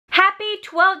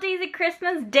12 Days of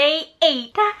Christmas, day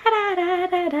 8. Da, da, da,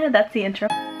 da, da. That's the intro.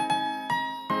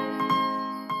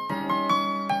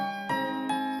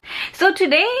 So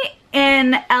today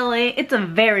in LA, it's a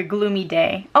very gloomy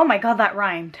day. Oh my god, that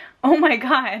rhymed. Oh my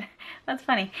god, that's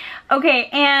funny. Okay,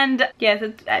 and yes,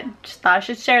 I just thought I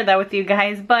should share that with you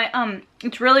guys, but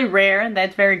it's really rare that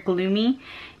it's very gloomy,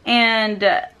 and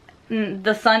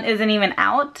the sun isn't even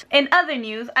out. In other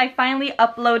news, I finally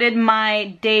uploaded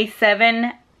my day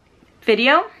 7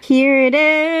 video. Here it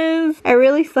is. I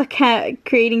really suck at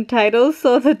creating titles,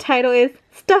 so the title is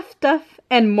Stuff, Stuff,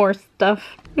 and More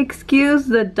Stuff. Excuse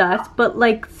the dust, but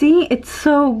like, see, it's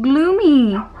so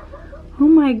gloomy. Oh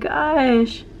my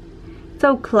gosh. It's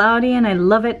so cloudy and I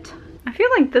love it. I feel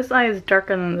like this eye is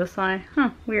darker than this eye. Huh,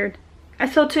 weird.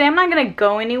 So today I'm not gonna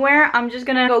go anywhere. I'm just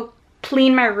gonna go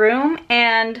clean my room,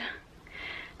 and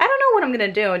I don't know what I'm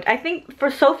gonna do. I think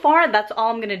for so far, that's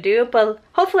all I'm gonna do, but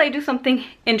hopefully I do something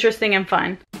interesting and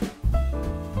fun.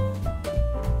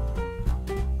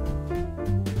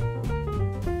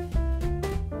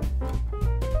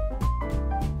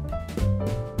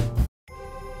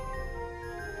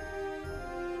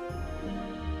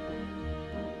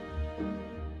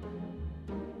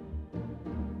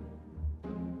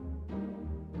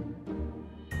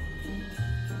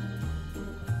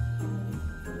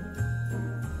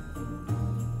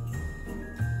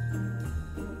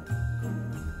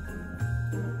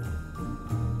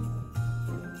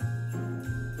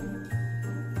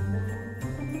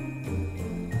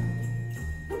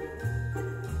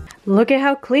 Look at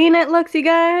how clean it looks, you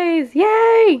guys!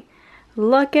 Yay!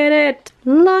 Look at it!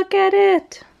 Look at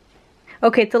it!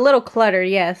 Okay, it's a little cluttered,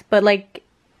 yes, but like,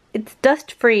 it's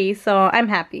dust free, so I'm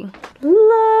happy.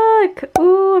 Look!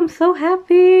 Ooh, I'm so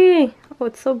happy! Oh,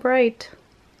 it's so bright.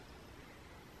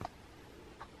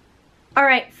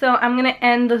 Alright, so I'm gonna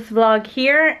end this vlog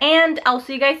here, and I'll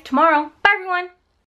see you guys tomorrow. Bye, everyone!